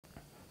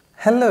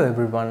Hello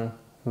everyone,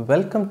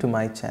 welcome to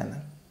my channel.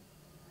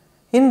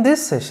 In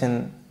this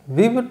session,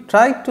 we will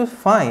try to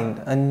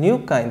find a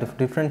new kind of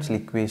differential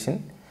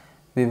equation.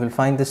 We will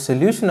find the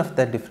solution of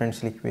that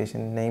differential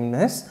equation named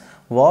as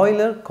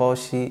Euler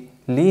Cauchy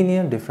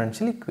linear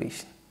differential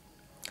equation.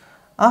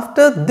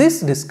 After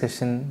this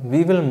discussion,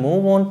 we will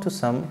move on to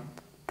some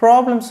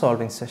problem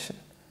solving session.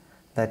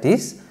 That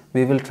is,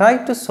 we will try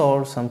to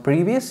solve some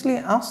previously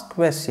asked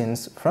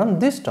questions from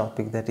this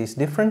topic, that is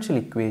differential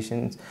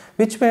equations,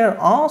 which were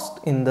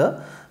asked in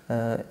the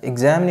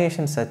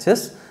examinations such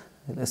as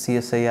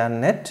CSIR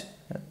NET,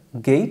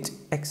 GATE,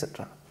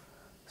 etc.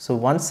 So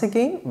once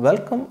again,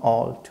 welcome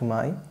all to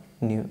my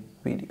new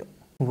video.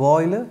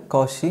 Euler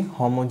Cauchy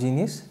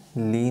homogeneous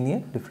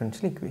linear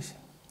differential equation.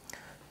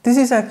 This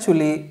is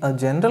actually a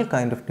general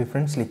kind of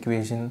differential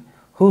equation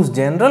whose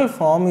general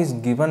form is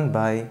given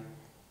by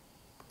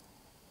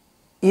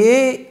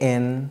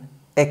an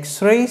x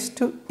raised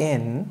to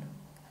n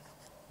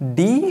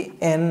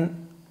dn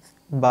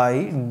by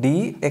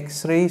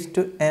dx raised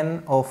to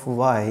n of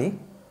y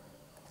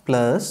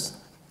plus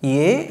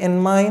an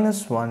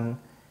minus 1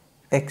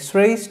 x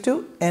raised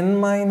to n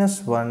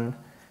minus 1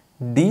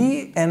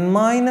 dn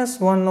minus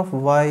 1 of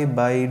y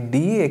by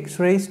dx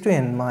raised to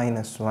n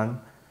minus 1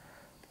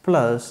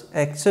 plus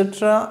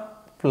etc.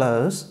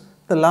 plus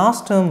the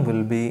last term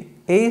will be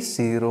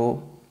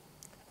a0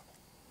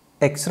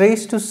 x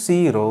raised to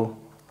 0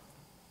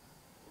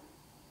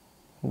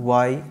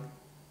 y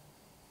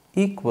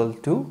equal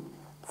to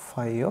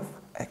phi of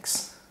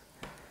x.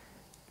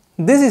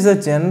 This is a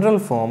general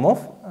form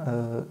of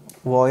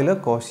Euler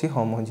Cauchy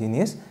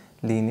homogeneous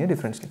linear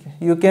differential equation.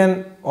 You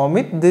can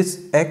omit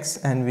this x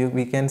and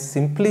we can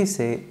simply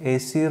say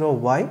a0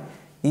 y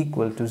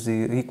equal to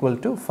 0 equal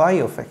to phi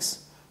of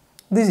x.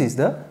 This is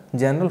the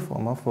general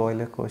form of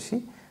Euler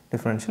Cauchy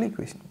differential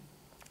equation.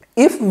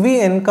 If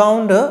we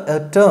encounter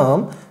a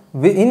term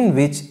in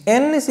which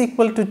n is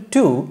equal to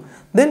 2,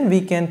 then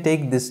we can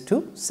take this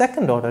to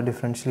second order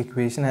differential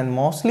equation, and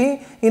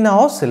mostly in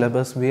our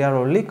syllabus we are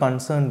only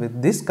concerned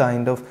with this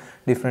kind of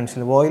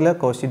differential Euler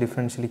Cauchy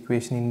differential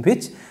equation in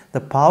which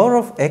the power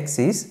of x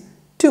is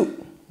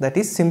 2, that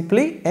is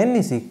simply n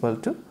is equal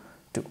to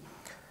 2.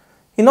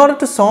 In order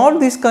to solve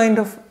this kind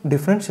of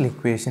differential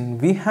equation,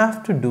 we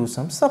have to do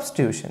some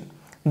substitution.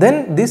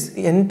 Then this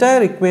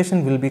entire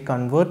equation will be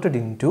converted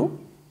into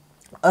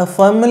a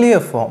familiar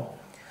form.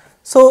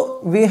 So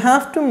we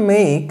have to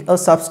make a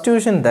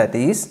substitution, that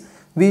is,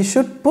 we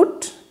should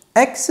put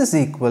x is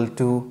equal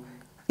to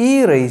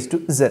e raised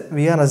to z.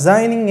 We are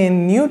assigning a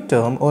new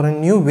term or a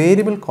new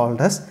variable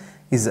called as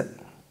z.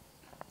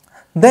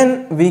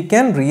 Then we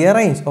can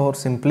rearrange, or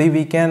simply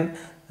we can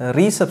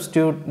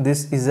resubstitute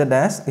this z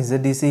as z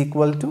is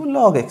equal to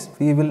log x.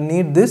 We will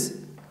need this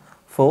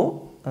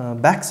for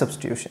back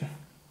substitution.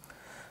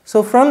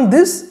 So from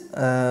this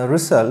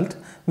result,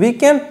 we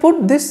can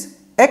put this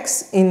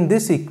x in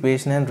this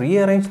equation and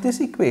rearrange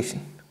this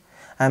equation.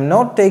 I am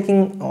not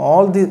taking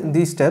all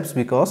these steps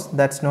because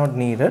that is not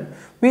needed.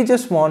 We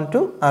just want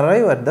to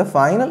arrive at the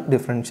final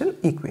differential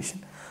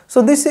equation.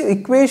 So this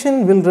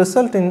equation will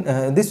result in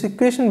this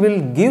equation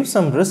will give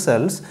some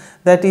results,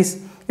 that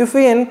is, if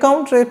we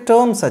encounter a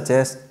term such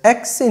as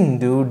x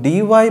into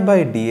dy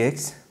by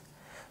dx,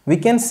 we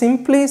can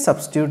simply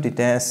substitute it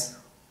as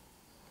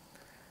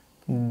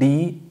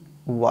dy.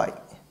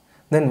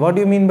 Then what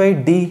do you mean by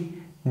d?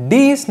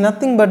 D is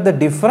nothing but the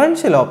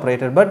differential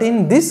operator, but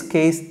in this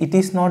case it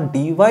is not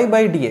dy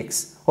by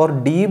dx or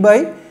d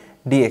by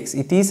dx,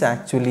 it is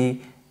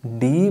actually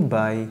d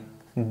by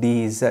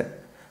dz,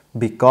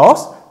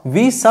 because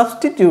we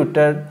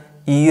substituted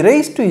e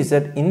raised to z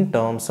in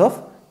terms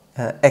of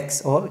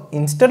x, or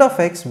instead of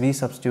x we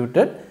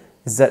substituted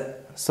z.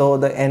 So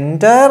the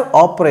entire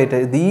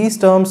operator, these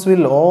terms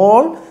will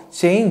all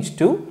change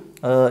to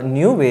a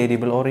new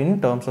variable or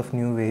in terms of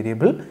new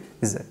variable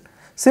z.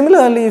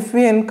 Similarly, if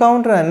we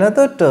encounter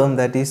another term,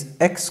 that is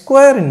x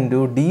square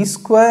into d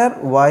square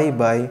y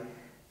by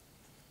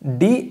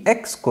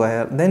dx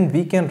square, then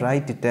we can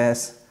write it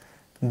as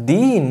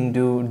d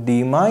into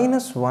d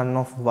minus 1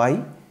 of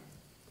y.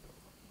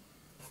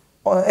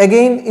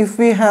 Again, if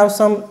we have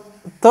some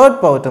third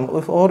power term,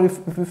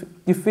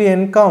 if we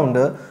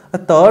encounter a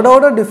third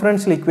order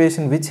differential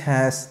equation which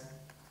has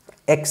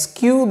x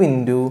cube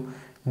into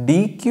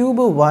d cube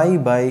y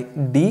by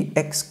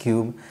dx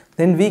cube,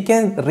 then we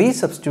can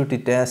resubstitute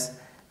it as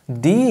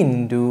d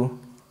into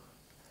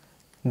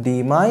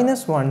d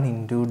minus 1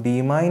 into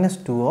d minus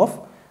 2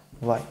 of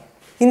y.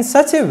 In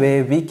such a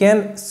way, we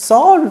can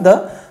solve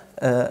the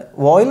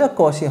Euler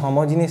Cauchy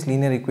homogeneous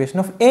linear equation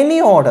of any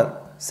order.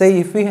 Say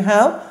if we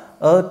have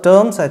a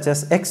term such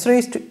as x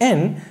raised to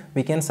n,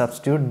 we can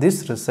substitute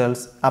this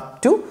results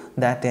up to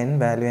that n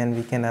value and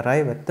we can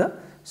arrive at the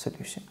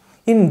solution.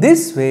 In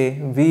this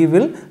way, we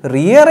will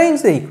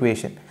rearrange the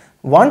equation.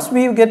 Once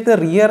we get the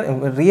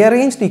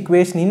rearranged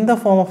equation in the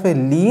form of a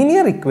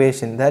linear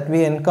equation that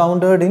we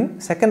encountered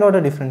in second order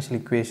differential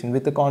equation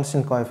with the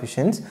constant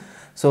coefficients,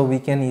 so we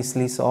can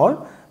easily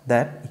solve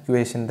that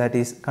equation, that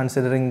is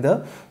considering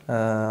the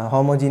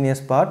homogeneous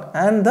part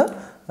and the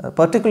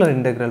particular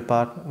integral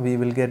part, we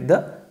will get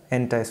the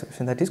entire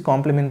solution, that is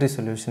complementary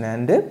solution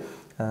and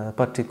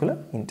particular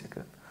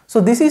integral. So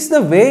this is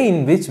the way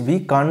in which we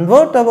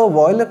convert our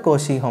Euler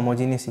Cauchy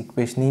homogeneous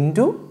equation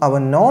into our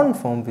known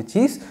form, which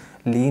is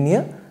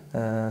linear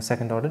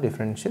second order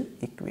differential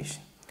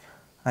equation.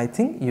 I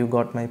think you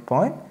got my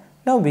point.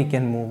 Now we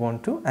can move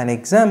on to an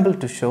example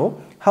to show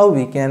how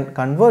we can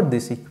convert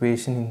this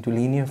equation into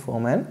linear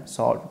form and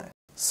solve that.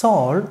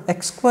 Solve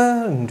x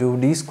square into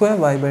d square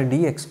y by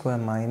dx square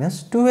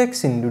minus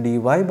 2x into dy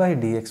by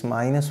dx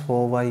minus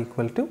 4y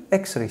equal to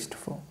x raised to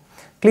 4.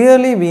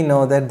 Clearly we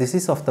know that this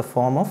is of the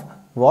form of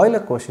Euler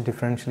Cauchy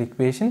differential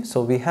equation.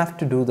 So we have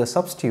to do the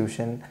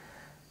substitution.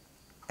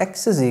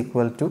 X is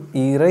equal to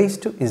e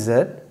raised to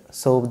z,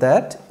 so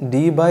that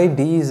d by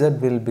dz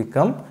will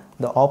become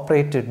the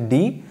operator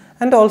d,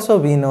 and also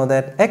we know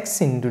that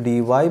x into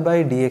dy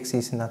by dx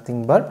is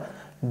nothing but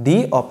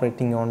d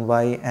operating on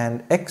y,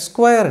 and x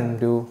square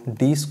into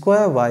d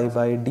square y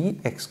by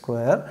dx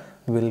square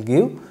will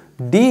give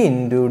d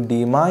into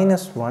d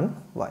minus 1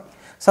 y.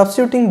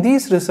 Substituting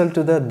these results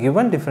to the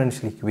given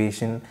differential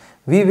equation,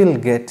 we will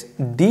get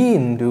d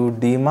into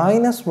d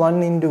minus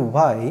 1 into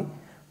y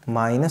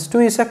minus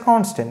 2 is a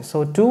constant.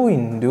 So 2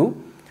 into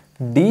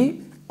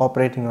d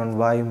operating on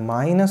y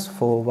minus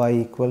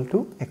 4y equal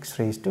to x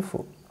raised to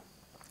 4.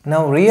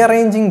 Now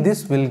rearranging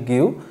this will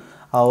give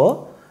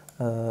our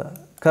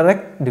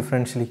correct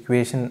differential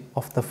equation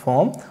of the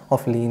form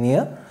of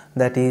linear,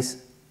 that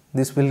is,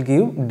 this will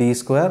give d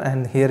square,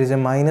 and here is a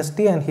minus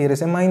d and here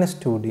is a minus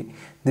 2d.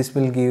 This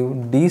will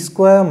give d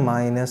square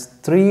minus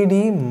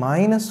 3d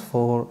minus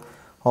 4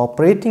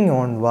 operating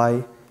on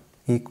y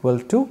equal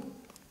to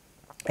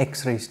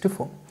x raised to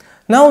 4.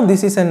 Now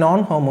this is a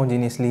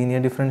non-homogeneous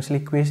linear differential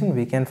equation.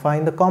 We can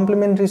find the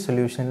complementary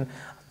solution,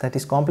 that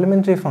is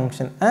complementary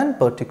function and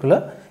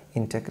particular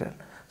integral.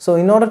 So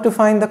in order to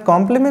find the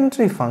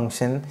complementary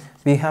function,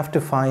 we have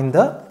to find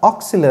the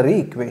auxiliary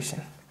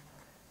equation.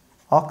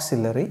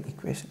 Auxiliary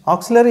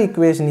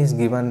equation is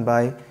given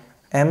by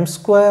m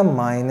square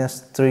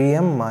minus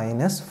 3m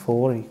minus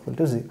 4 equal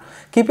to 0.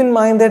 Keep in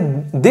mind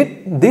that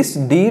this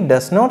d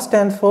does not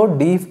stand for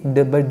d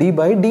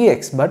by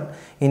dx, but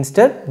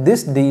instead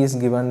this d is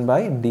given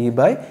by d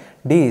by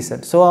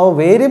dz. So our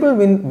variable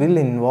will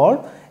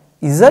involve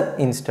z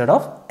instead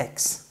of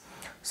x.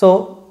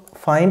 So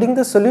finding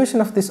the solution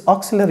of this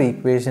auxiliary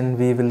equation,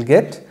 we will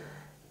get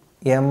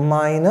m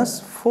minus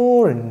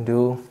 4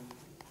 into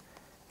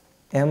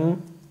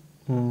m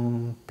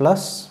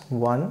plus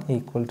 1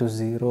 equal to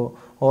 0,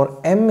 or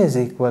m is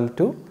equal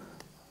to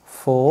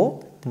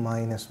 4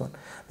 minus 1.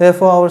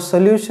 Therefore, our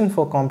solution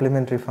for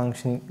complementary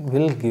function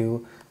will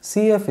give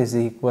CF is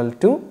equal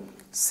to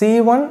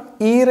C1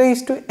 e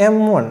raised to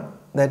m1,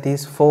 that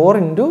is 4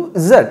 into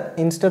z,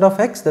 instead of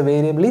x the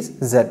variable is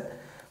z,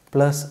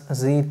 plus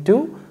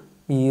Z2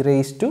 e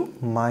raised to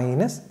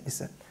minus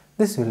z.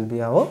 This will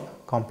be our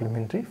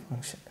complementary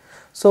function.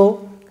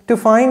 So to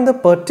find the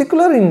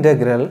particular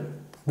integral,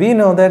 we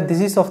know that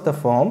this is of the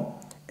form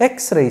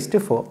x raised to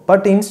 4,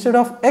 but instead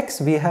of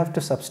x we have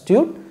to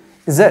substitute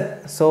z.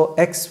 So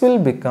x will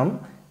become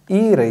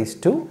e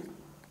raised to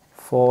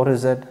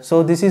 4z.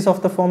 So this is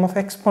of the form of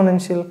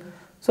exponential.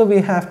 So we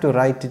have to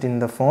write it in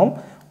the form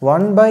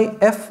 1 by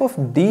f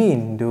of d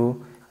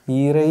into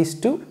e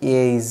raised to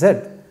az,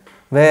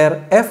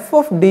 where f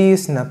of d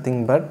is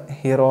nothing but,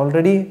 here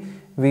already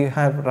we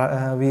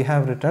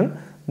have written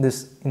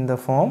this in the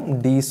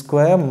form d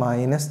square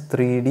minus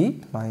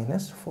 3d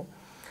minus 4.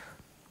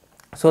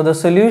 So the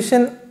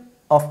solution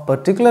of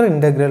particular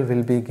integral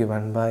will be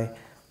given by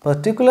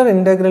particular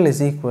integral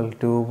is equal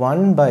to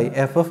 1 by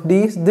f of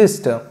d is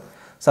this term.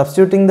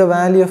 Substituting the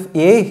value of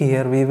a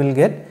here, we will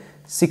get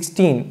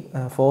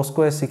 16, 4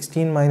 square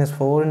 16 minus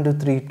 4 into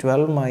 3,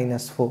 12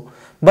 minus 4.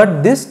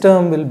 But this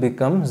term will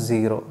become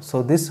 0.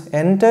 So this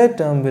entire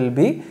term will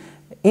be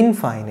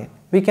infinite.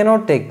 We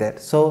cannot take that.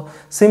 So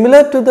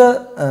similar to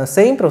the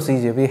same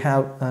procedure we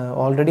have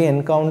already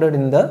encountered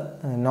in the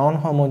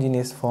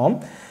non-homogeneous form,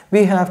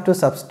 we have to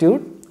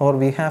substitute, or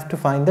we have to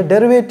find the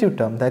derivative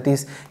term, that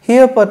is,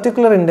 here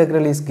particular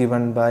integral is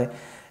given by,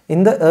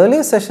 in the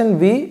earlier session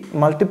we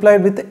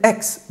multiplied with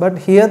x, but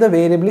here the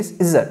variable is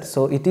z.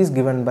 So it is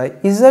given by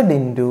z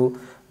into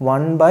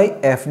 1 by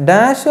f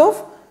dash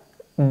of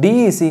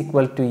d is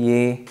equal to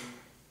a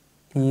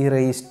e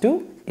raised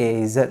to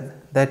az,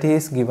 that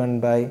is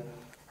given by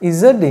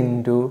z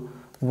into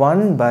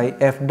 1 by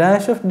f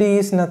dash of d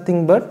is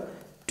nothing but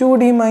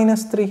 2d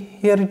minus 3.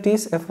 Here it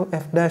is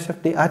f dash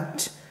of d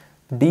at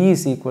d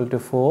is equal to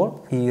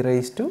 4 e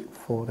raised to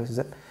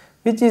 4z,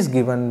 which is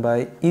given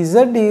by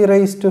z e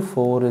raised to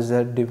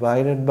 4z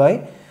divided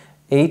by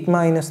 8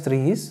 minus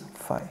 3 is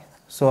 5.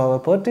 So our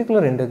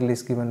particular integral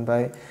is given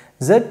by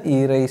z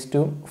e raised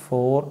to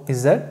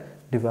 4z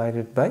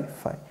divided by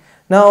 5.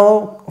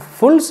 Now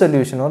full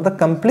solution or the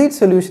complete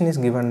solution is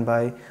given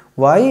by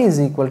y is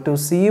equal to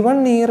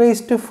c1 e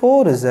raised to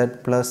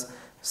 4z plus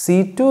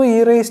c2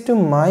 e raised to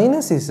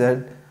minus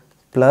z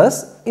plus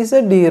z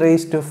e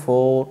raised to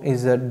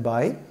 4z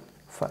by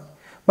 5.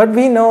 But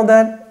we know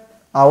that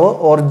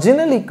our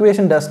original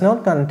equation does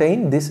not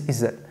contain this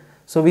z.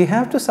 So we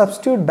have to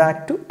substitute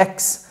back to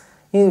x.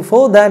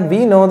 For that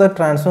we know the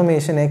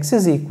transformation x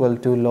is equal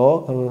to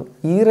log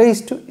e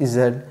raised to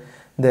z.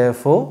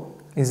 Therefore,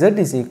 z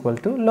is equal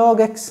to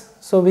log x.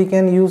 So we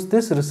can use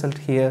this result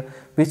here,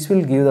 which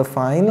will give the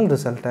final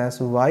result as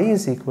y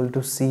is equal to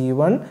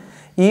c1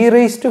 e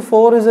raised to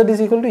 4z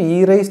is equal to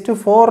e raised to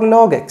 4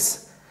 log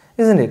x,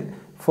 isn't it?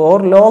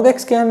 4 log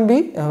x can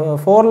be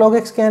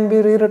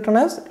rewritten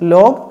as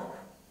log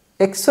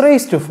x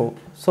raised to 4.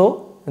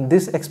 So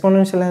this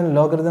exponential and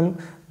logarithm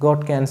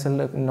got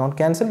cancelled, not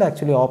cancelled,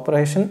 actually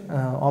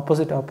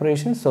opposite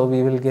operation. So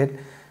we will get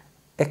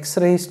x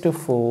raised to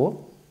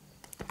 4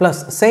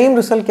 plus same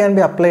result can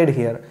be applied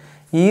here,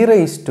 e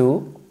raised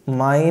to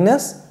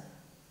minus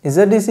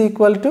z is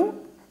equal to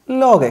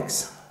log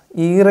x.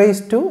 E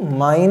raised to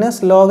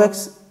minus log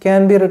x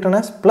can be written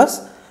as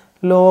plus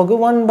log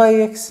 1 by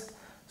x.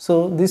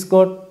 So this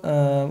got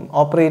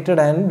operated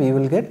and we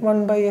will get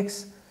 1 by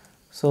x.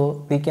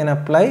 So we can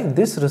apply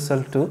this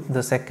result to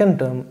the second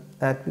term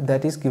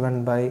that is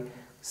given by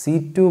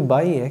c2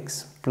 by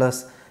x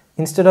plus,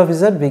 instead of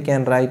z we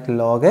can write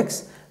log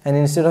x, and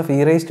instead of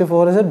e raised to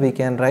 4z we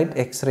can write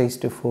x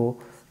raised to 4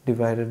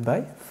 divided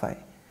by 5.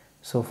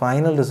 So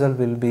final result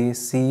will be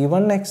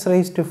c1 x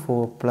raised to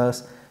 4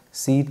 plus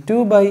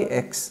c2 by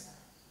x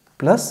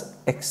plus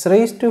x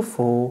raised to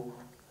 4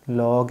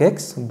 log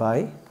x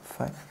by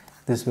 5.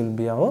 This will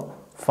be our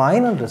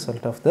final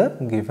result of the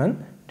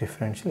given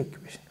differential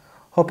equation.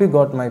 Hope you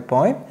got my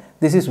point.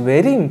 This is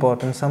very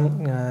important,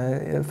 some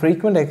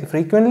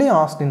frequently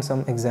asked in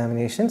some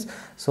examinations.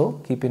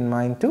 So keep in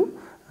mind to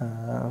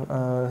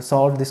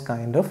solve this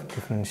kind of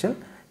differential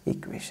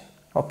equation.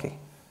 Okay.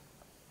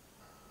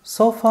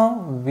 So far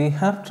we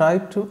have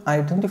tried to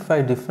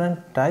identify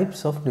different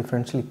types of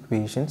differential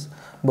equations,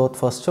 both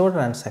first order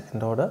and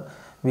second order.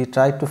 We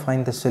tried to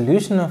find the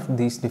solution of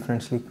these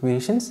differential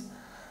equations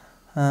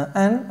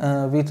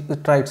and we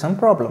tried some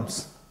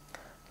problems.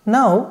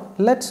 Now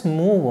let's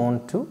move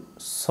on to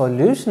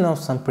solution of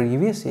some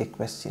previous year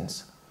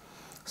questions.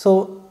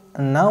 So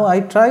now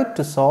I tried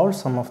to solve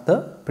some of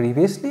the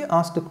previously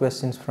asked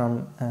questions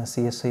from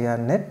CSIR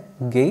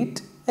NET,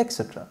 GATE,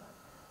 etc.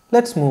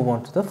 Let's move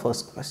on to the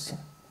first question.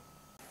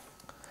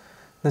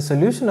 The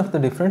solution of the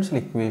differential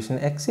equation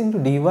x into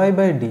dy by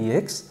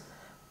dx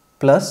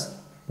plus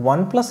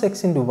 1 plus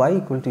x into y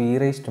equal to e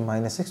raised to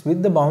minus x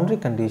with the boundary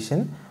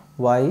condition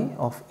y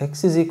of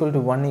x is equal to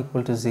 1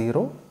 equal to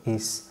 0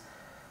 is.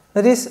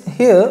 That is,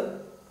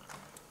 here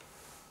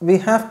we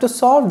have to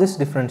solve this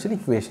differential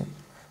equation.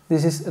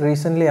 This is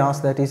recently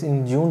asked, that is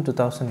in June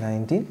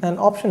 2019, and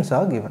options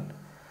are given.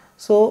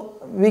 So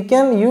we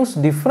can use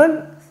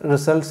different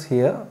results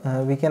here.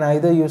 We can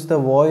either use the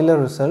Euler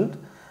result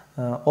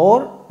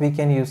or we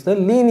can use the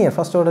linear,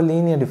 first order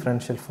linear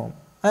differential form.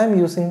 I am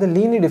using the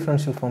linear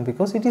differential form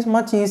because it is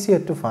much easier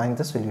to find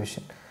the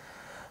solution.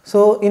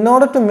 So in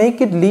order to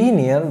make it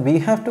linear, we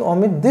have to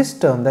omit this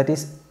term, that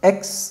is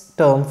x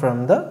term,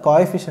 from the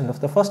coefficient of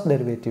the first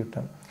derivative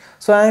term.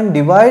 So I am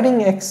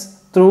dividing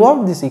x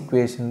throughout this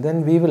equation,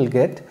 then we will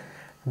get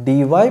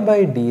dy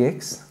by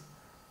dx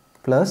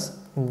plus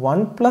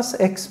 1 plus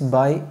x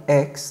by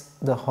x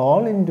the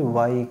whole into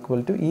y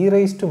equal to e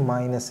raised to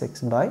minus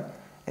x by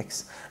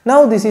x.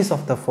 Now this is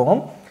of the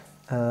form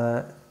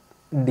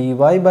dy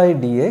by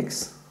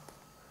dx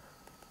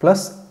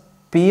plus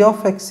p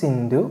of x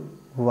into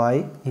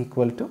y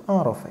equal to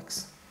r of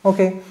x.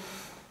 Okay.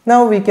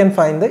 Now we can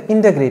find the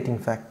integrating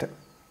factor.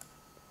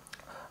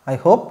 I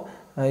hope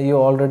you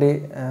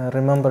already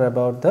remember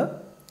about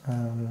the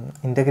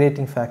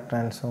integrating factor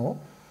and so on.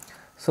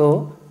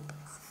 So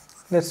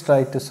let's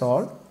try to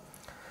solve.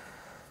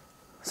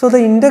 So the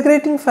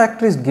integrating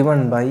factor is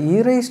given by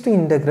e raised to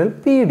integral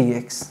p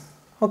dx.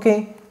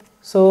 Okay.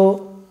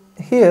 So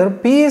here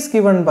p is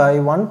given by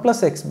 1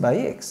 plus x by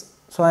x.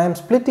 So I am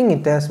splitting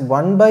it as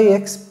 1 by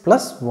x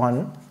plus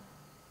 1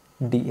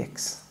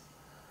 dx.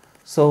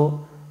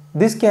 So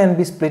this can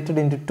be splitted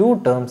into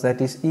two terms, that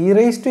is e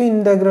raised to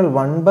integral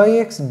 1 by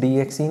x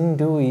dx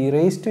into e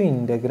raised to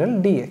integral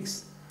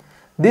dx.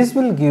 This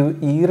will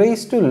give e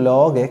raised to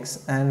log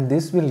x and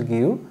this will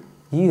give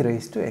e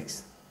raised to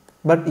x.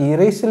 But e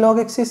raised to log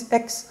x is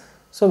x,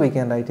 so we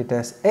can write it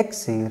as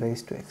x e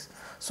raised to x.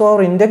 So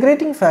our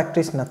integrating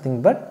factor is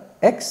nothing but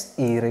x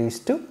e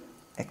raised to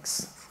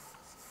x.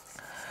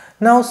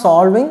 Now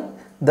solving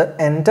the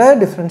entire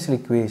differential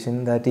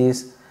equation, that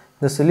is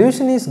the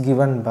solution is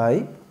given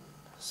by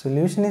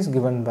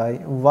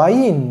y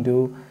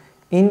into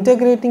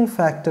integrating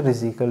factor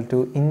is equal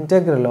to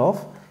integral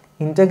of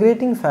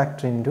integrating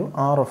factor into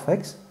r of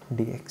x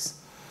dx.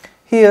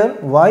 Here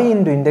y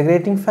into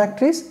integrating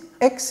factor is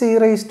x e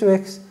raised to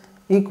x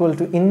equal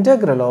to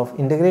integral of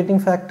integrating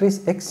factor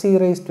is x e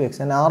raised to x,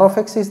 and r of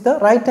x is the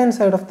right hand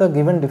side of the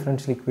given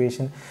differential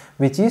equation,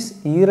 which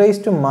is e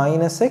raised to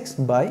minus x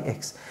by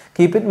x.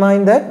 Keep in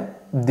mind that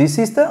this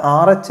is the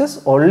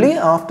RHS only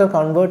after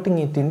converting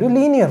it into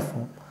linear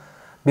form.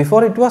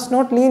 Before it was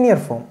not linear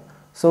form.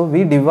 So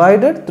we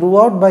divided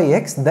throughout by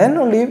x, then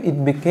only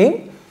it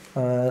became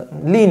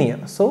linear.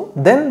 So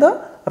then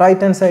the right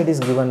hand side is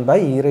given by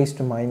e raised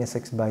to minus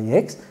x by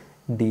x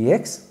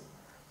dx.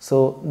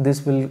 So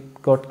this will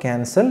got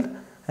cancelled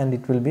and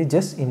it will be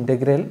just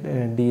integral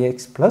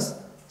dx plus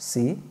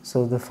c.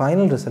 So the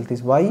final result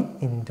is y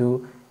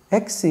into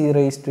x e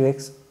raised to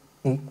x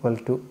equal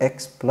to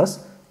x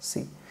plus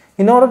c.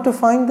 In order to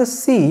find the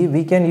c,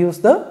 we can use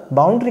the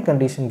boundary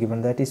condition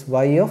given, that is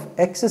y of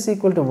x is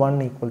equal to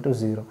 1 equal to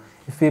 0.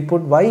 If we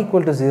put y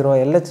equal to 0,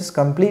 LHS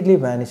completely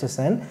vanishes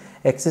and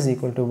x is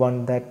equal to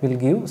 1, that will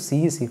give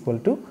c is equal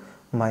to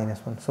minus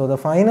 1. So the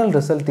final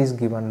result is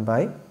given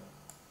by,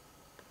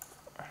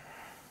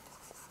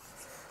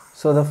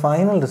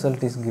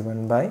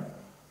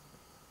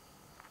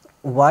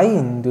 y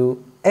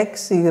into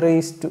x e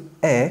raised to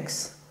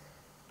x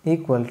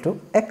equal to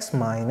x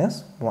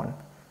minus 1.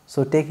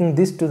 So taking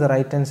this to the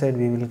right hand side,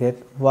 we will get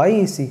y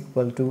is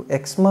equal to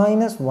x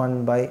minus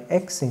 1 by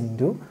x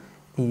into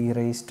e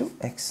raised to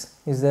x.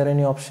 Is there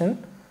any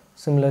option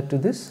similar to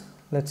this?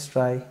 Let's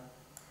try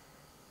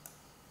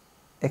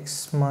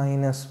x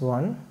minus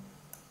 1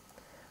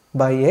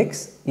 by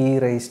x e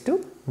raised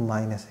to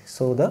minus x.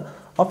 So the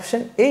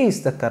option A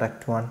is the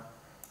correct one,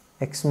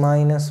 x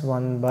minus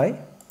 1 by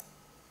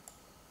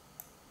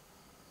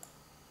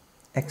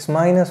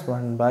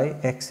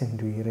x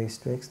into e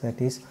raised to x, that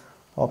is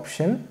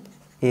option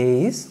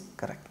A is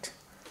correct.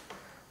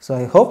 So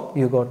I hope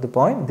you got the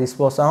point. This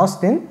was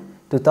asked in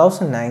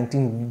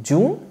 2019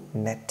 June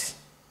NET.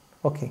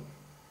 Okay.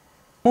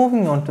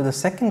 Moving on to the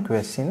second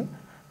question.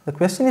 The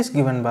question is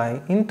given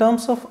by, in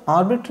terms of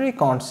arbitrary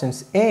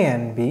constants a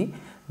and b,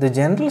 the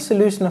general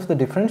solution of the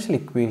differential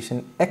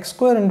equation x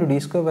square into d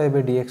square y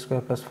by dx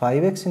square plus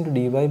 5x into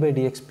dy by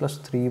dx plus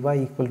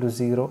 3y equal to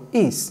 0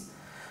 is.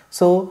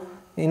 So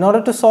in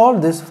order to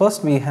solve this,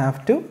 first we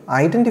have to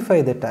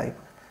identify the type.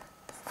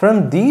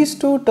 From these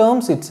two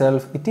terms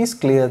itself, it is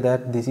clear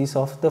that this is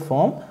of the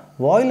form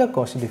Euler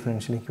Cauchy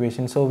differential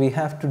equation. So we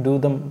have to do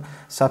the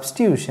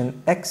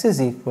substitution, x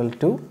is equal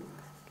to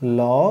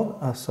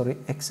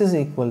x is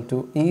equal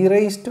to e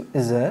raised to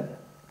z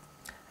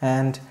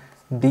and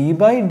d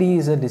by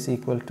dz is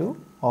equal to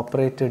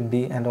operator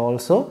d, and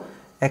also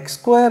x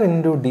square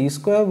into d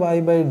square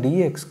y by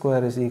dx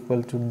square is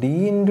equal to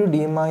d into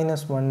d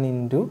minus 1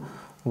 into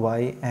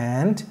y,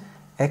 and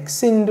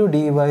x into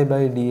dy by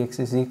dx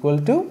is equal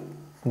to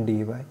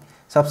dy.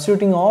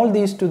 Substituting all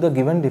these to the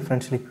given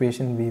differential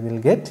equation, we will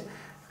get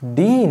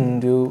d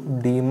into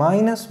d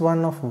minus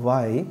 1 of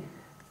y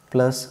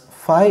plus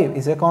 5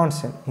 is a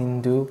constant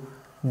into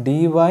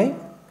dy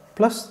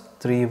plus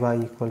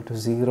 3y equal to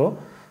 0.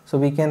 So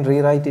we can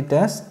rewrite it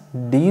as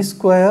d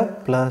square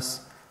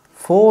plus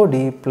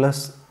 4d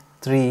plus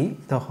 3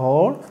 the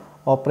whole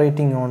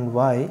operating on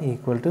y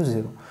equal to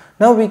 0.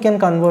 Now we can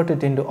convert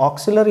it into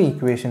auxiliary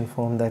equation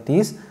form, that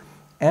is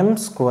m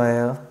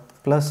square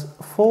plus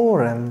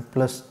 4m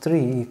plus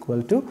 3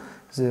 equal to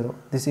 0.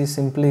 This is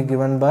simply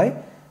given by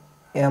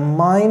m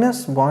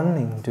minus 1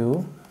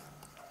 into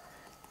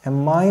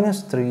m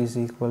minus 3 is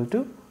equal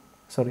to,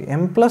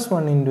 m plus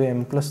 1 into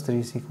m plus 3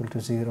 is equal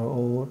to 0,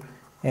 or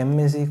m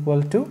is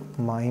equal to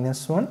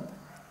minus 1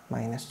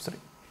 minus 3.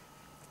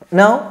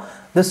 Now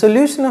the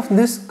solution of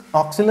this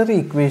auxiliary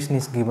equation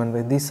is given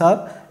by, these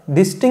are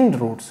distinct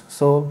roots.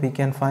 So we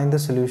can find the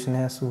solution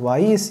as y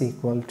is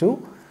equal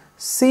to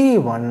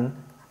c1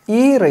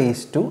 e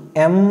raised to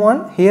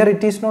m1, here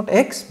it is not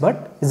x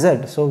but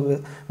z.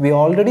 So we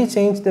already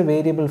changed the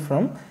variable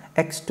from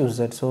x to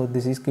z. So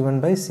this is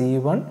given by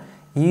c1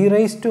 e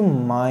raised to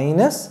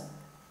minus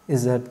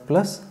z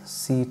plus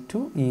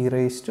c2 e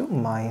raised to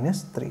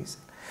minus 3z.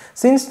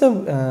 Since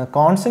the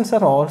constants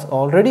are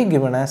already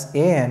given as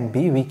a and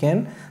b, we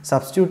can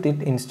substitute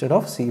it instead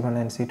of c1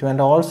 and c2, and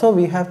also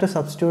we have to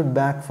substitute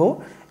back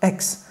for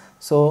x.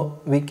 So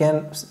we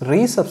can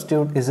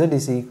resubstitute z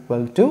is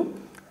equal to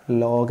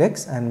log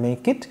x and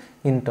make it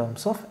in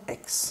terms of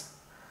x.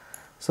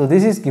 So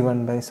this is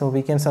given by, so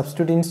we can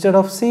substitute instead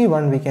of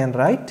c1 we can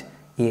write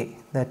a,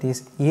 that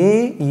is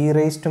a e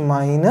raised to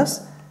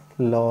minus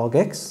log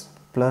x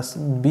plus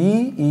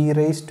b e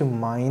raised to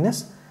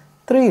minus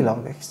 3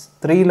 log x.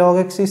 3 log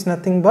x is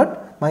nothing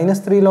but minus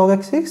 3 log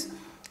x is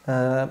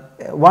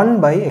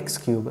 1 by x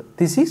cube.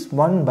 This is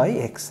 1 by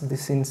x.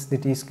 This, since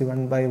it is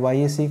given by y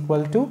is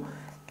equal to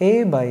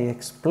a by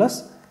x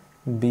plus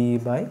b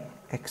by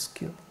x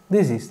cube.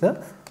 This is the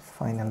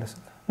final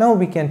result. Now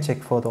we can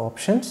check for the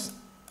options,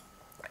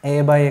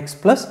 a by x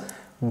plus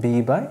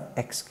b by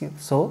x cube.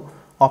 So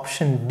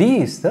option D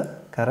is the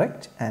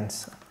correct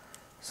answer.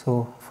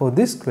 So for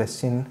this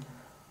question,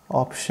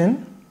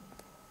 option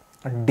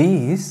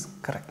D is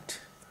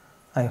correct.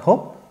 I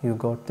hope you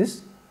got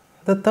this.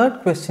 The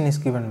third question is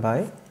given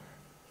by,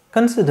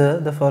 consider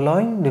the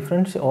following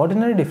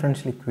ordinary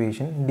differential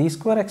equation, d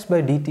square x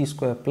by dt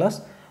square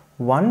plus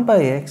 1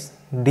 by x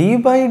d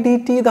by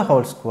dt the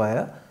whole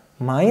square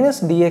minus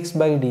dx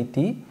by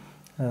dt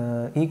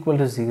equal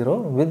to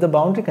 0 with the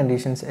boundary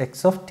conditions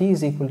x of t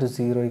is equal to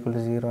 0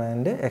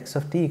 and x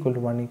of t equal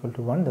to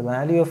 1. The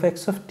value of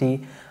x of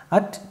t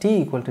at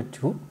t equal to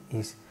 2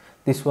 is.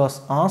 This was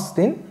asked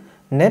in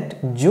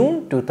NET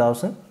June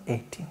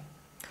 2018.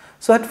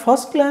 So at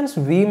first glance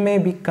we may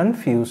be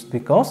confused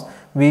because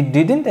we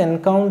didn't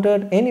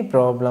encounter any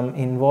problem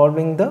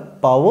involving the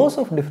powers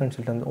of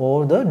differential term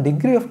or the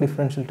degree of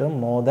differential term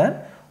more than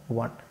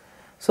 1.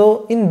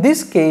 So in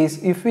this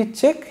case, if we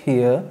check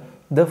here,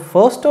 the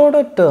first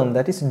order term,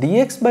 that is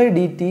dx by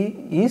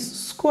dt, is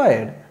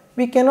squared.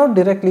 We cannot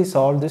directly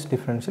solve this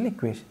differential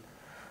equation.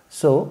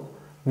 So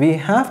we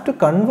have to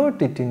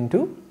convert it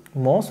into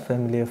most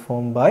familiar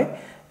form by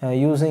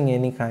using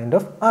any kind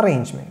of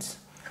arrangements.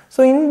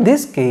 So in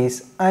this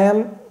case, I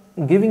am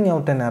giving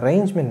out an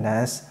arrangement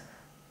as,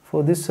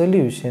 for this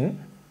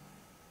solution,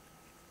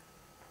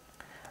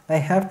 I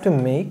have to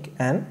make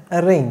an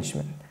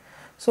arrangement.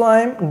 So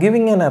I am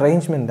giving an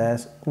arrangement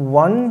as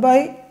 1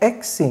 by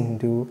x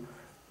into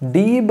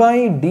d by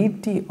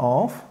dt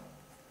of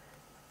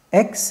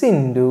x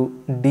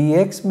into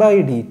dx by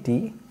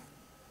dt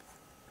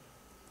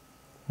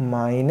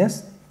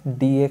minus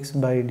dx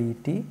by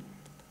dt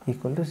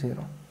equal to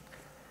 0.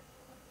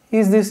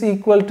 Is this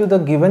equal to the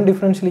given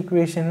differential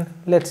equation?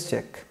 Let's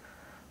check.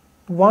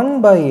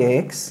 1 by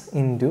x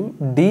into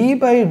d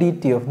by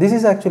dt of, this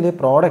is actually a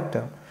product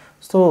term.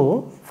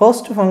 So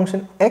first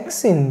function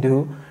x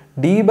into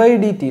d by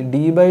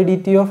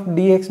dt of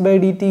dx by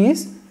dt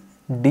is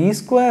d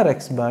square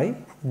x by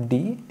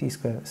dt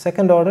square.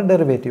 Second order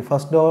derivative,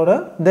 first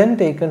order then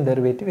taken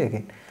derivative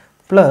again,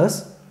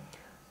 plus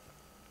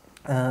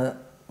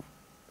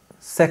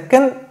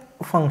second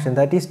function,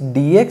 that is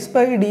dx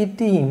by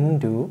dt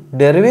into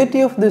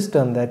derivative of this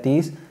term, that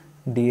is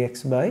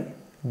dx by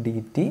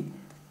dt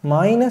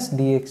minus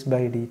dx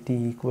by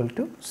dt equal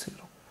to 0.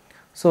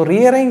 So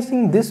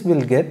rearranging this,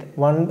 will get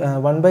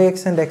 1 by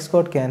x and x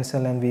got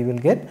cancelled and we will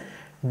get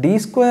d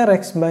square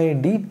x by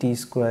dt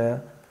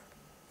square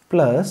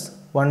plus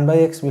 1 by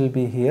x will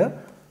be here,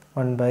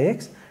 1 by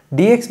x,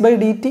 dx by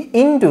dt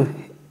into,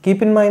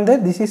 keep in mind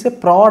that this is a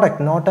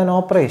product, not an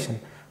operation.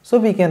 So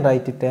we can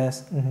write it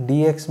as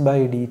dx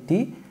by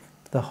dt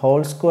the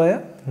whole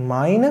square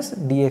minus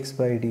dx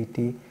by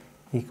dt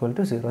equal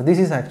to 0. This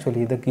is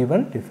actually the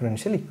given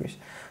differential equation.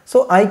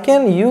 So I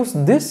can use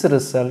this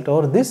result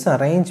or this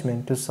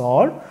arrangement to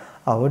solve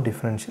our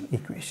differential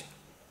equation.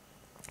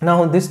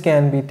 Now this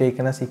can be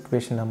taken as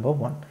equation number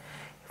 1.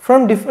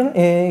 From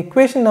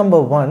equation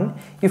number 1,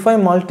 if I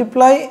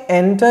multiply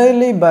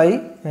entirely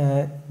by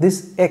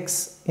this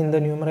x in the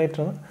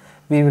numerator,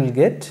 we will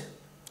get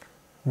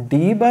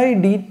d by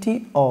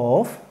dt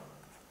of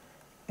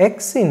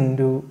x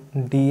into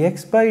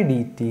dx by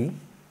dt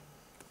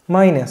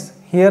minus,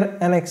 here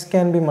an x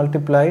can be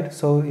multiplied,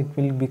 so it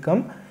will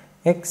become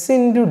x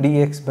into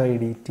dx by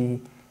dt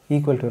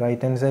equal to, right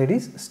hand side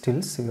is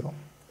still 0.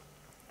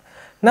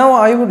 Now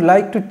I would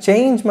like to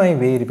change my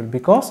variable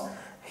because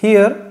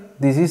here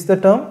this is the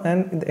term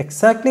and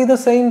exactly the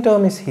same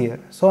term is here.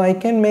 So I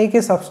can make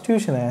a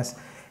substitution as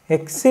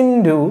x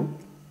into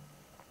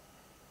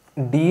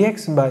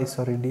dx by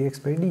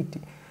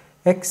dt,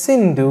 x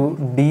into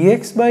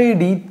dx by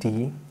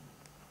dt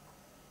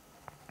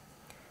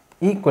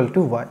equal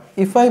to y.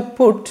 If I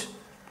put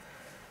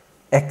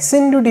x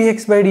into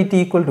dx by dt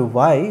equal to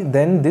y,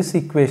 then this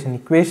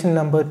equation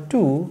number 2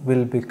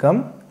 will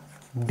become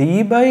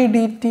d by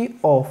dt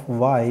of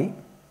y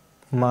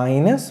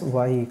minus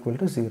y equal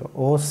to 0,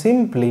 or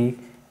simply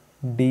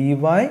dy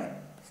by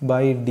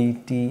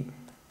dt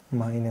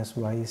minus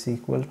y is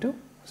equal to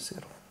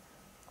 0.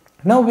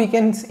 Now we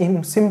can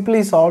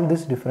simply solve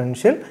this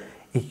differential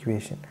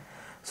equation.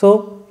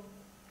 So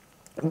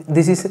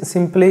this is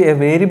simply a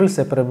variable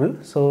separable,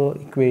 so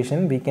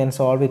equation we can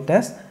solve it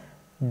as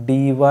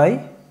dy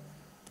by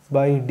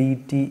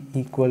dt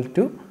equal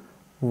to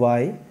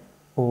y,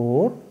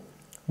 or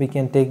we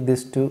can take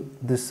this to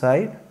this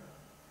side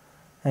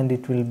and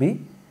it will be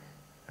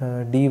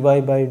dy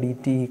by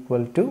dt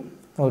equal to,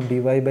 or dy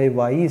by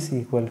y is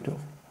equal to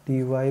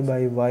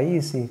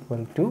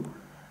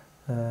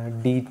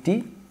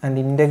dt, and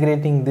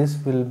integrating this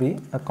will be,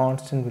 a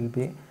constant will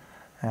be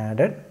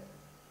added.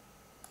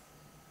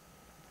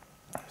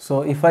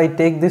 So if I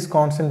take this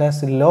constant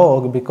as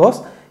log,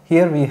 because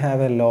here we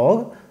have a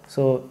log,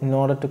 so in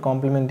order to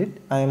complement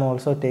it, I am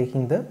also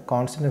taking the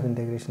constant of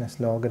integration as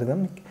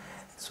logarithmic.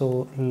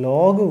 So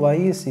log y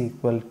is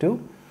equal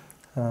to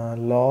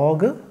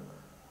log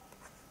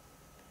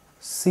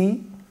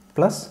c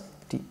plus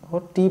t,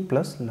 or t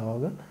plus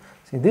log.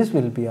 See, this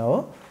will be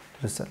our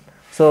result.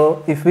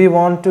 So if we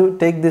want to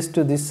take this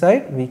to this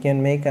side, we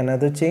can make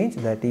another change,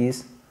 that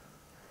is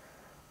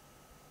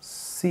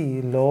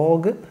c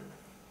log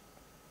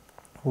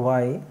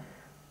y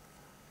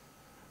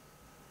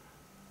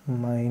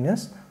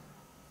minus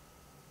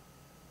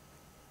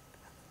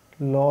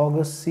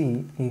log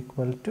c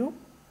equal to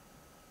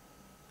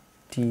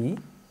t,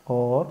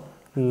 or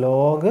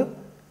log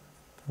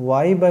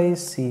y by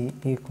c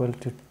equal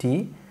to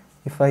t.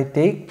 If I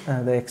take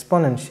the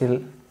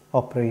exponential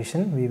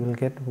operation, we will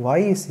get y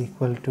is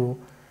equal to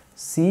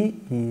c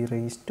e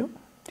raised to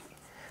t.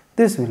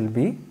 This will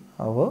be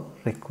our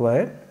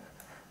required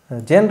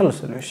general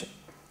solution.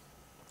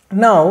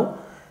 Now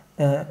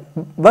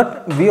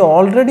but we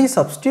already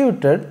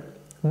substituted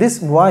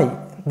this y.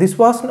 This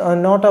was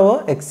not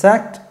our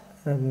exact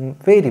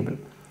variable.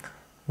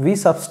 We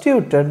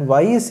substituted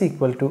y is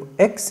equal to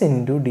x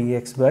into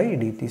dx by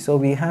dt. So,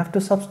 we have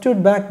to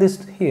substitute back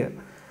this here,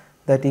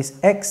 that is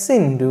x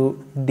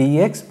into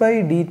dx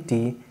by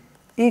dt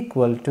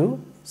equal to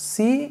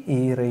c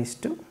e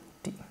raised to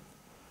t.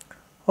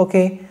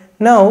 Okay.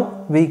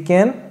 Now, we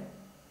can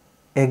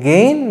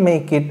again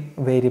make it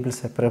variable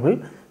separable,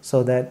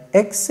 so that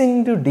x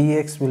into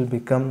dx will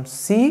become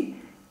c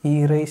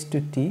e raised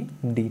to t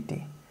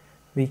dt.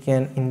 We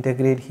can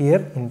integrate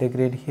here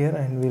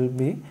and will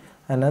be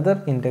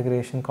another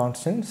integration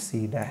constant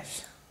c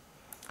dash.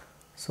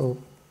 So,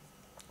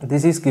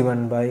 this is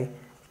given by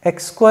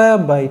x square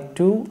by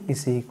 2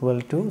 is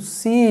equal to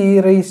c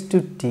e raised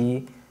to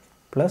t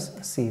plus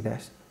c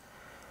dash.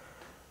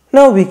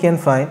 Now, we can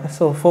find,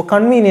 so for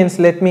convenience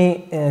let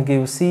me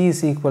give c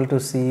is equal to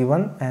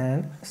c1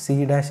 and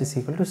c dash is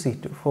equal to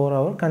c2 for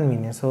our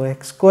convenience. So,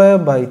 x square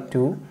by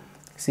 2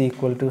 is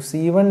equal to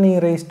c1 e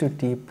raised to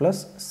t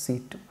plus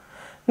c2.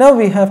 Now,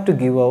 we have to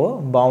give our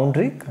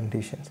boundary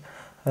conditions.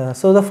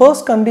 So, the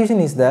first condition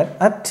is that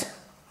at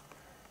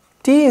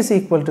t is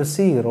equal to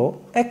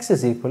 0, x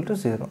is equal to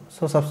 0.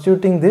 So,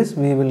 substituting this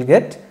we will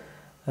get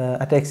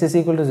at x is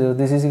equal to 0,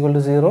 this is equal to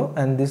 0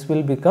 and this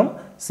will become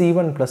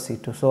c1 plus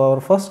c2. So,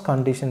 our first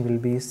condition will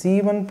be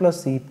c1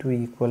 plus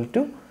c2 equal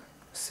to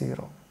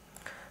 0.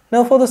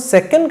 Now, for the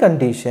second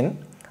condition,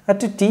 at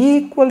t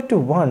equal to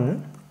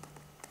 1,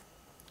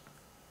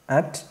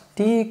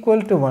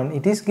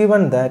 it is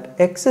given that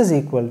x is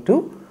equal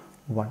to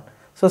 1.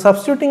 So,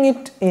 substituting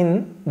it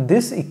in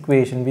this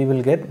equation, we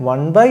will get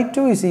 1 by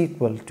 2 is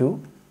equal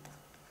to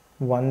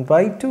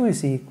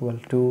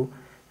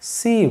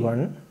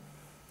c1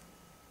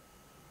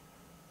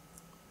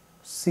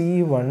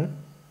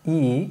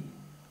 e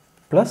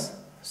plus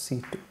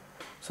c2.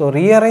 So,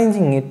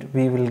 rearranging it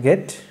we will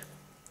get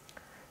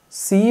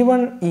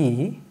c1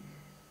 e,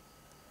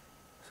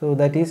 so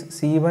that is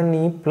c1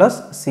 e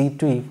plus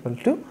c2 equal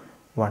to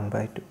 1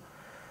 by 2.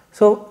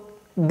 So,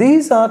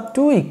 these are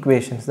two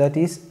equations, that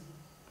is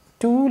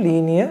two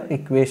linear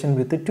equation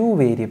with the two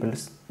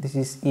variables. This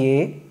is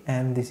a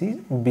and this is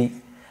b.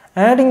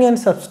 Adding and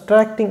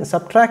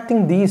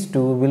subtracting these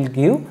two will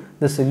give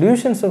the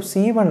solutions of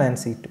c1 and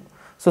c2.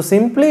 So,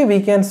 simply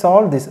we can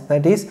solve this,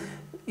 that is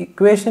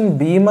equation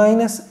b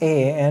minus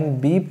a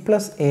and b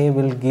plus a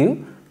will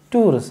give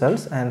two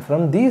results, and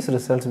from these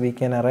results we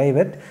can arrive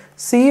at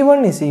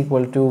c1 is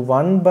equal to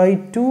 1 by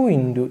 2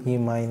 into e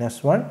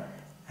minus 1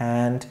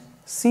 and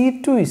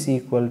c2 is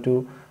equal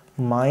to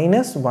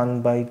minus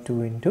 1 by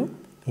 2 into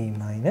e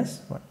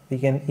minus 1. We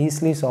can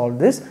easily solve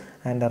this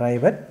and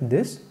arrive at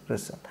this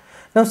result.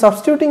 Now,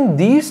 substituting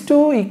these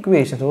two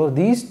equations or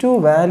these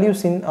two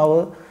values in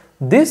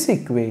this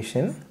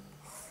equation,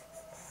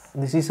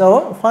 this is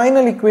our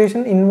final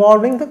equation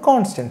involving the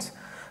constants.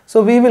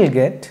 So, we will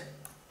get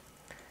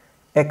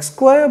x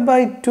square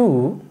by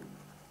 2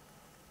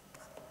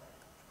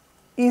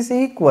 is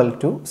equal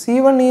to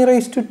c1 e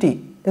raised to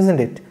t, isn't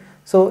it?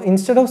 So,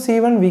 instead of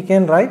c1 we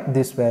can write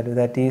this value,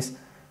 that is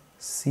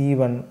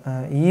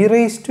c1 e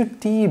raised to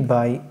t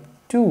by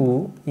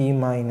 2 e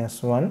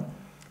minus 1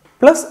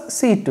 plus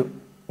c2.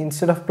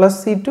 Instead of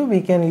plus c2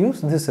 we can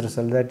use this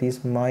result, that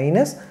is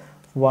minus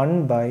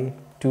 1 by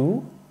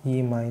 2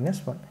 e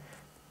minus 1.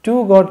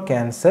 2 got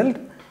cancelled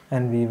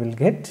and we will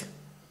get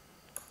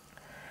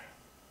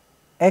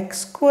x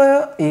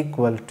square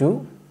equal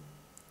to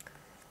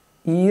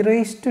e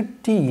raised to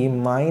t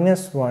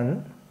minus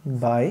 1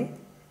 by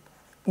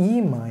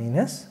e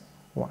minus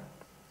 1,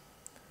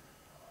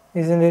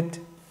 isn't it?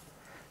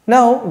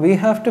 Now, we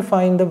have to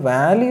find the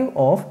value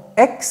of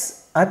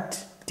x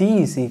at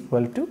t is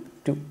equal to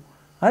 2,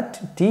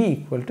 at t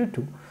equal to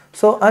 2.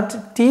 So,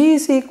 at t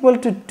is equal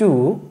to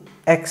 2,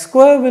 x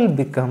square will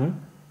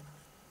become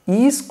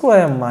e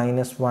square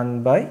minus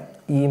 1 by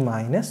e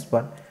minus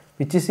 1,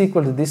 which is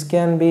equal to, this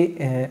can be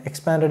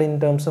expanded in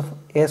terms of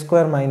a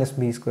square minus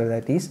b square,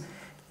 that is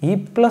e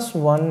plus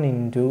 1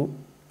 into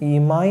e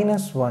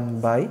minus 1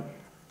 by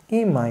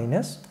e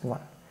minus 1.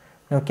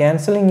 Now,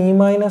 cancelling e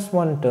minus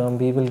 1 term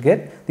we will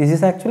get, this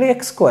is actually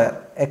x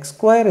square. X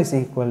square is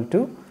equal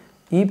to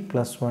e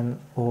plus 1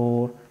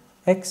 or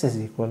x is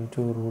equal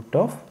to root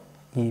of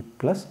e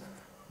plus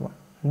 1.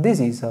 This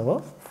is our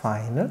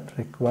final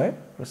required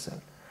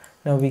result.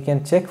 Now, we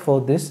can check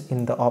for this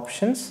in the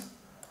options.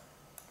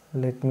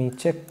 Let me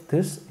check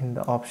this in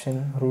the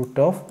option root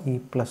of e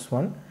plus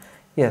 1.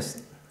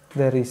 Yes,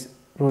 there is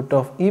root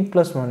of e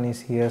plus 1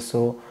 is here.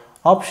 So,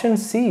 option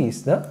C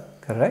is the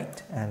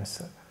correct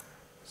answer.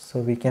 So,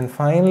 we can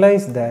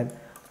finalize that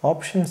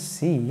option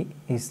C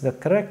is the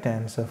correct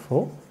answer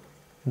for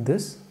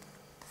this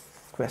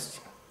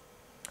question.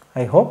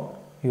 I hope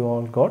you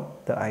all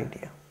got the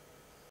idea.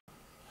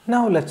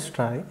 Now, let us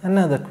try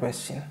another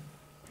question.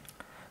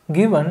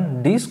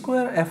 Given d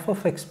square f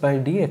of x by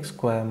dx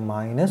square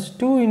minus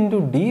 2 into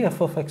d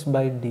f of x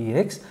by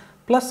dx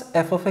plus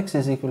f of x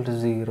is equal to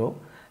 0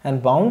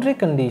 and boundary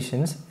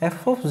conditions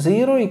f of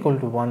 0 equal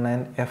to 1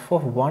 and f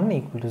of 1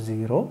 equal to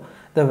 0,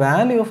 the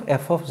value of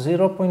f of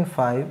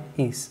 0.5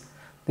 is.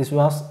 This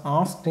was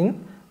asked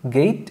in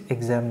GATE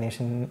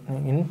examination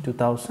in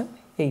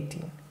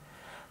 2018.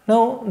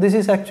 Now this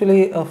is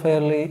actually a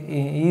fairly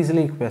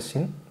easily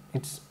question.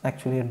 It's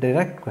actually a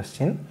direct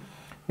question.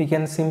 We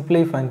can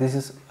simply find this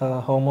is a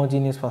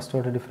homogeneous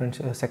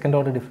second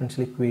order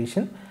differential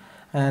equation,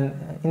 and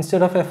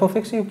instead of f of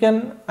x you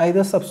can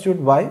either substitute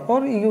y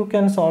or you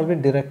can solve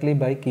it directly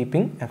by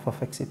keeping f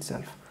of x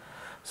itself.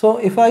 So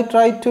if I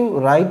try to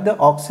write the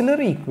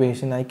auxiliary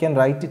equation, I can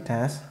write it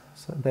as,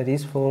 so that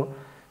is for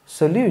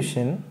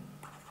solution,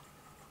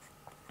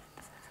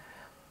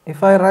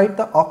 if I write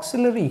the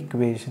auxiliary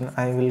equation,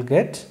 I will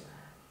get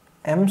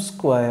m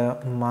square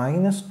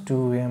minus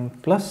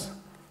 2m plus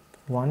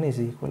 1 is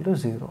equal to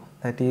 0.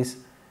 That is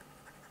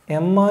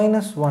m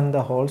minus 1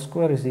 the whole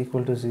square is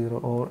equal to 0,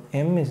 or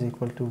m is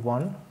equal to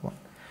 1, 1.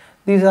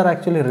 These are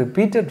actually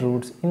repeated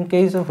roots. In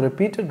case of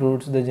repeated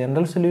roots, the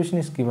general solution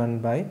is given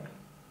by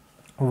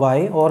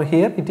y, or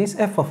here it is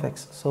f of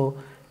x. So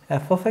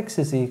f of x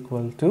is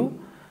equal to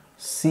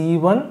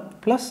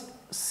c1 plus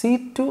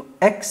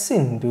c2x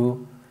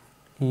into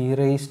e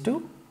raised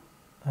to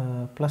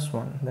plus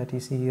 1, that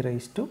is e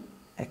raised to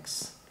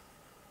x.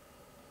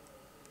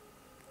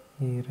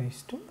 E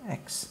raised to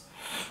x.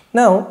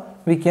 Now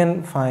we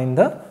can find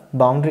the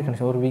boundary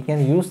condition, or we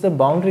can use the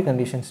boundary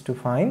conditions to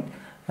find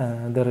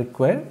the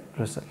required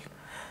result.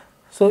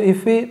 So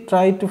if we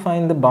try to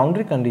find the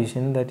boundary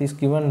condition, that is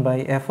given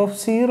by f of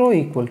 0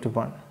 equal to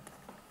 1,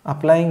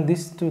 applying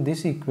this to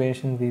this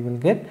equation, we will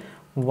get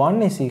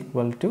 1 is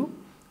equal to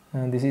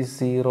this is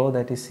 0,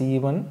 that is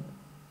c1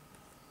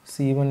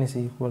 is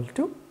equal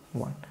to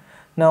 1.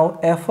 Now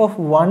f of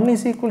 1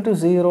 is equal to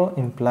 0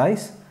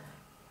 implies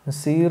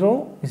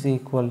 0 is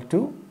equal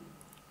to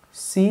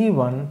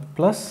c1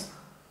 plus,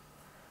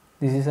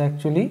 this is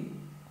actually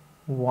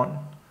 1,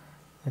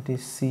 that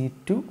is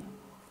c2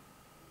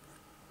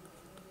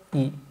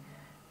 e.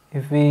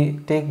 If we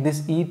take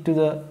this e to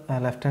the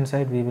left hand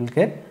side, we will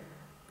get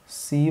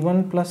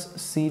c1 plus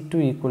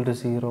c2 equal to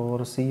 0, or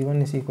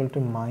c1 is equal to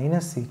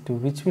minus c2,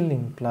 which will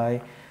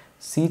imply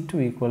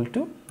c2 equal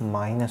to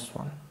minus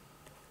 1.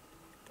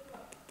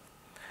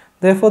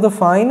 Therefore, the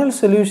final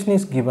solution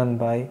is given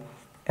by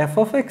f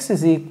of x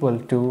is equal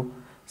to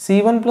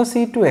c1 plus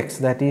c2x,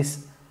 that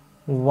is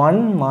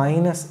 1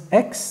 minus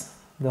x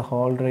the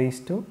whole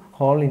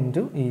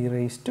into e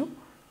raised to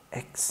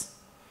x.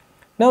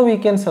 Now we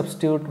can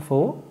substitute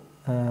for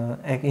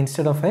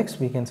instead of x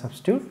we can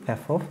substitute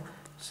f of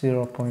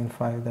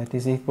 0.5, that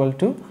is equal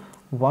to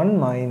 1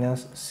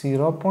 minus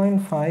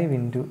 0.5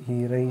 into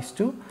e raised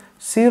to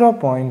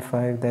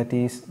 0.5, that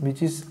is,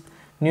 which is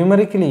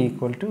numerically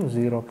equal to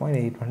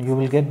 0.81. You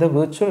will get the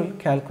virtual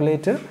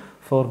calculator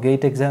for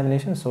GATE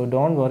examination, so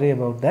don't worry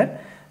about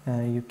that.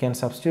 You can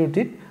substitute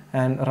it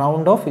and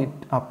round off it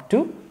up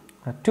to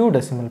 2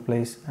 decimal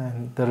place,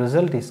 and the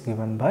result is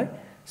given by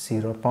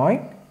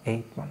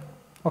 0.81.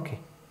 Okay.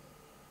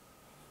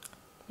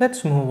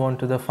 Let's move on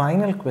to the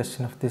final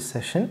question of this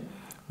session,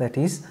 that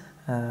is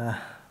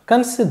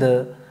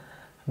consider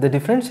the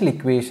differential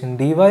equation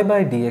dy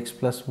by dx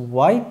plus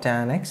y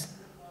tan x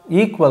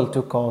equal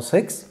to cos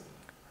x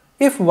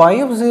if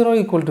y of 0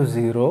 equal to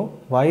 0,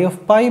 y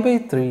of pi by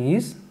 3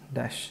 is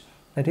dash,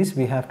 that is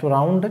we have to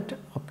round it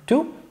up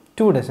to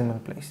 2 decimal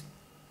place.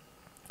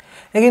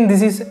 Again,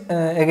 this is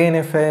again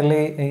a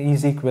fairly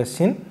easy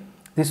question.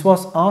 This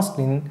was asked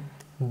in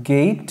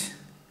GATE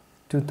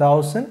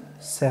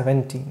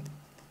 2017.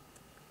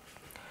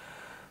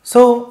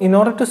 So in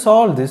order to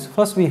solve this,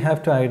 first we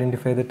have to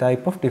identify the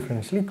type of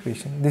differential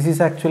equation. This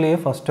is actually a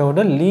first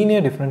order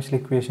linear differential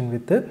equation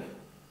with the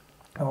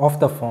of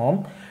the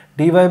form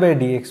dy by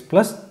dx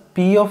plus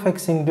p of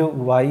x into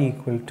y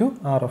equal to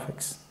r of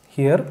x.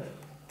 Here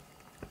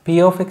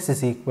p of x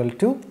is equal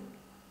to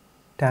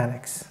tan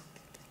x.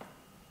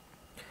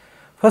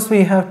 First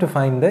we have to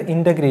find the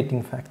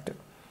integrating factor.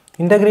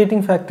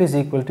 Integrating factor is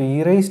equal to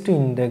e raised to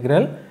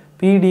integral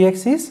p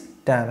dx is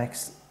tan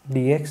x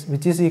dx,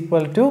 which is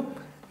equal to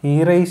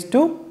e raised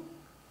to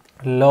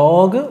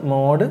log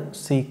mod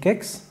sec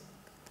x,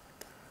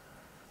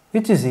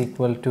 which is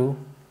equal to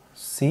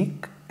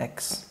sec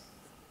x.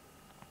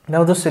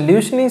 Now the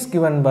solution is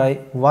given by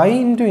y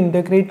into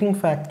integrating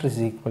factor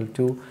is equal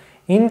to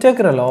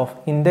integral of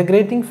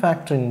integrating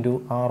factor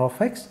into r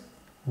of x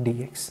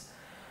dx,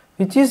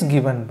 which is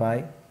given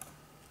by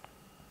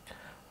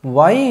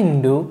y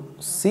into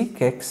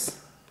sec x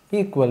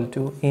equal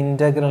to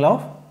integral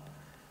of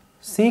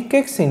sec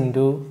x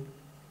into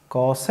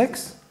cos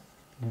x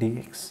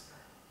dx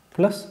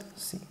plus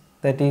c,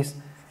 that is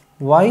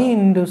y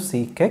into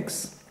sec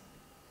x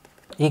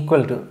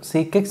equal to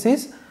sec x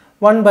is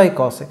 1 by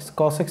cos x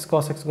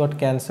got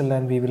cancelled,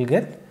 and we will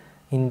get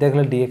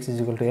integral dx is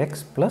equal to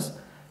x plus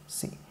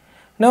c.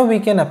 Now we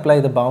can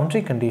apply the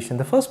boundary condition.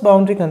 The first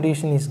boundary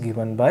condition is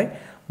given by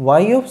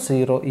y of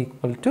 0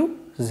 equal to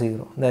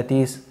 0, that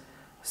is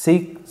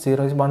sec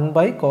 0 is 1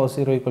 by cos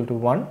 0 equal to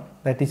 1,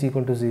 that is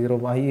equal to 0,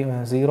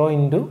 y 0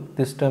 into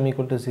this term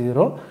equal to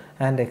 0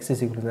 and x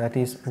is equal to, that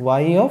is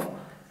y of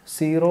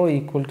 0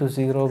 equal to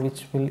 0,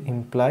 which will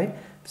imply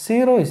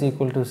 0 is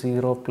equal to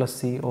 0 plus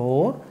c,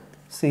 or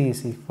c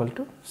is equal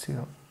to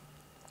 0.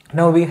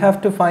 Now we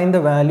have to find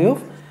the value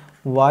of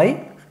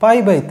y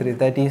pi by 3,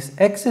 that is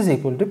x is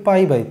equal to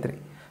pi by 3.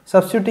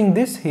 Substituting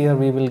this here,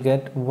 we will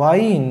get y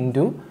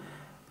into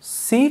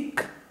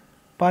sec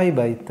pi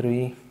by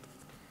 3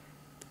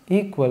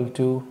 equal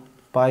to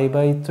pi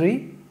by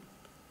 3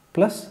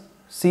 plus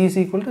c is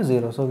equal to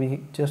 0. So we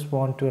just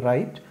want to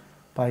write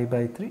pi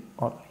by 3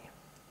 only,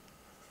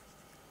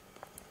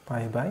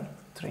 pi by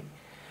 3.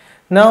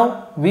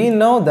 Now we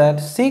know that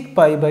sec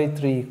pi by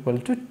 3 equal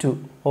to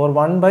 2, or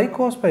 1 by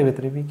cos pi by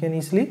 3, we can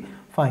easily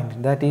find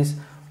it. That is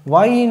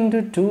y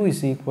into 2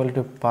 is equal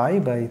to pi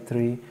by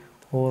 3,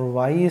 or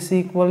y is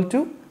equal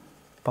to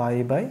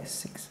pi by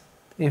 6.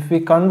 If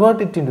we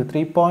convert it into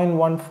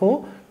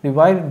 3.14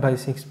 divided by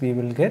 6, we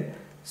will get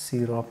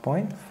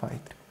 0.52.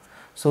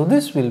 So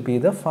this will be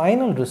the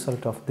final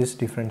result of this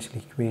differential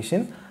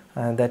equation,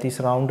 that is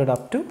rounded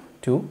up to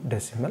 2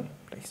 decimal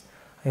place.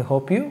 I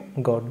hope you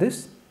got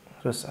this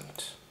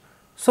result.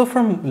 So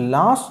from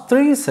last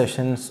 3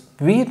 sessions,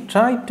 we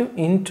tried to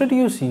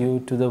introduce you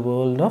to the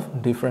world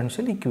of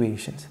differential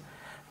equations.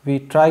 We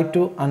tried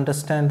to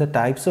understand the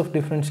types of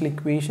differential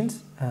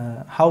equations,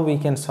 how we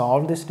can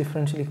solve this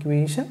differential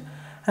equation,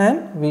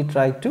 and we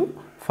tried to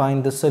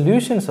find the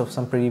solutions of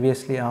some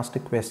previously asked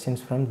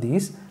questions from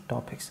these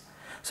topics.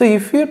 So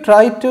if you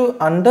try to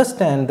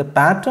understand the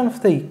pattern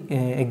of the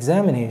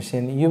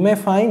examination, you may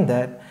find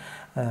that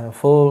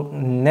for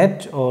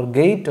NET or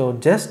GATE or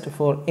just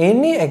for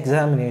any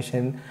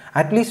examination,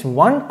 at least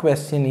one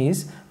question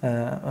is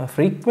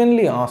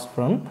frequently asked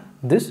from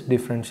this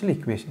differential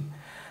equation.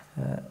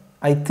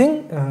 I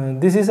think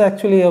this is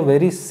actually a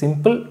very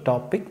simple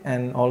topic,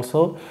 and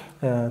also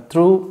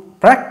through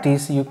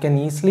practice you can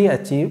easily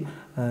achieve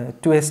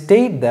to a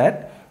state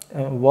that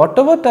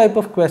whatever type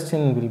of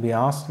question will be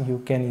asked, you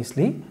can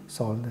easily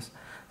solve this.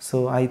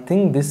 So I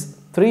think this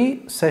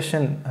this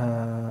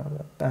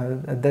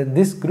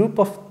group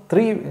of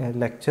 3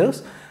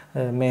 lectures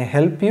may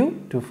help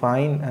you to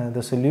find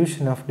the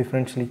solution of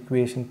differential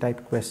equation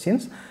type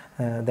questions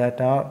that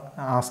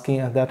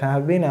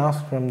have been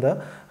asked from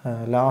the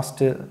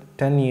last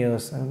 10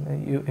 years.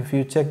 If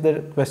you check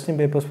the question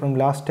papers from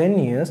last 10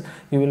 years,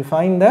 you will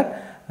find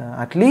that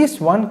at least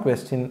one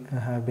question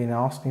have been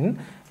asked in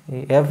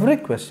every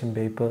question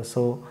paper.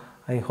 So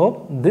I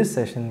hope this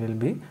session will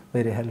be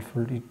very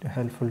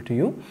helpful to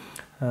you.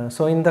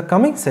 So in the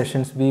coming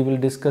sessions, we will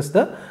discuss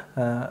the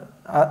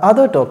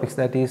other topics,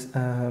 that is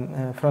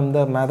from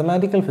the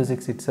mathematical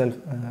physics itself,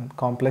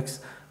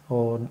 complex,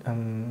 or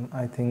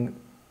I think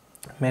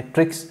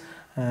metrics,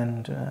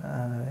 and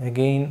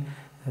again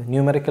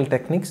numerical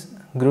techniques,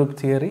 group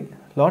theory.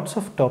 Lots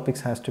of topics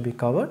has to be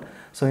covered.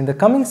 So in the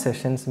coming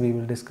sessions, we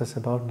will discuss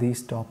about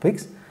these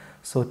topics.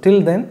 So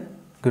till then,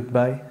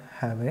 goodbye,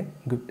 have a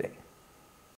good day.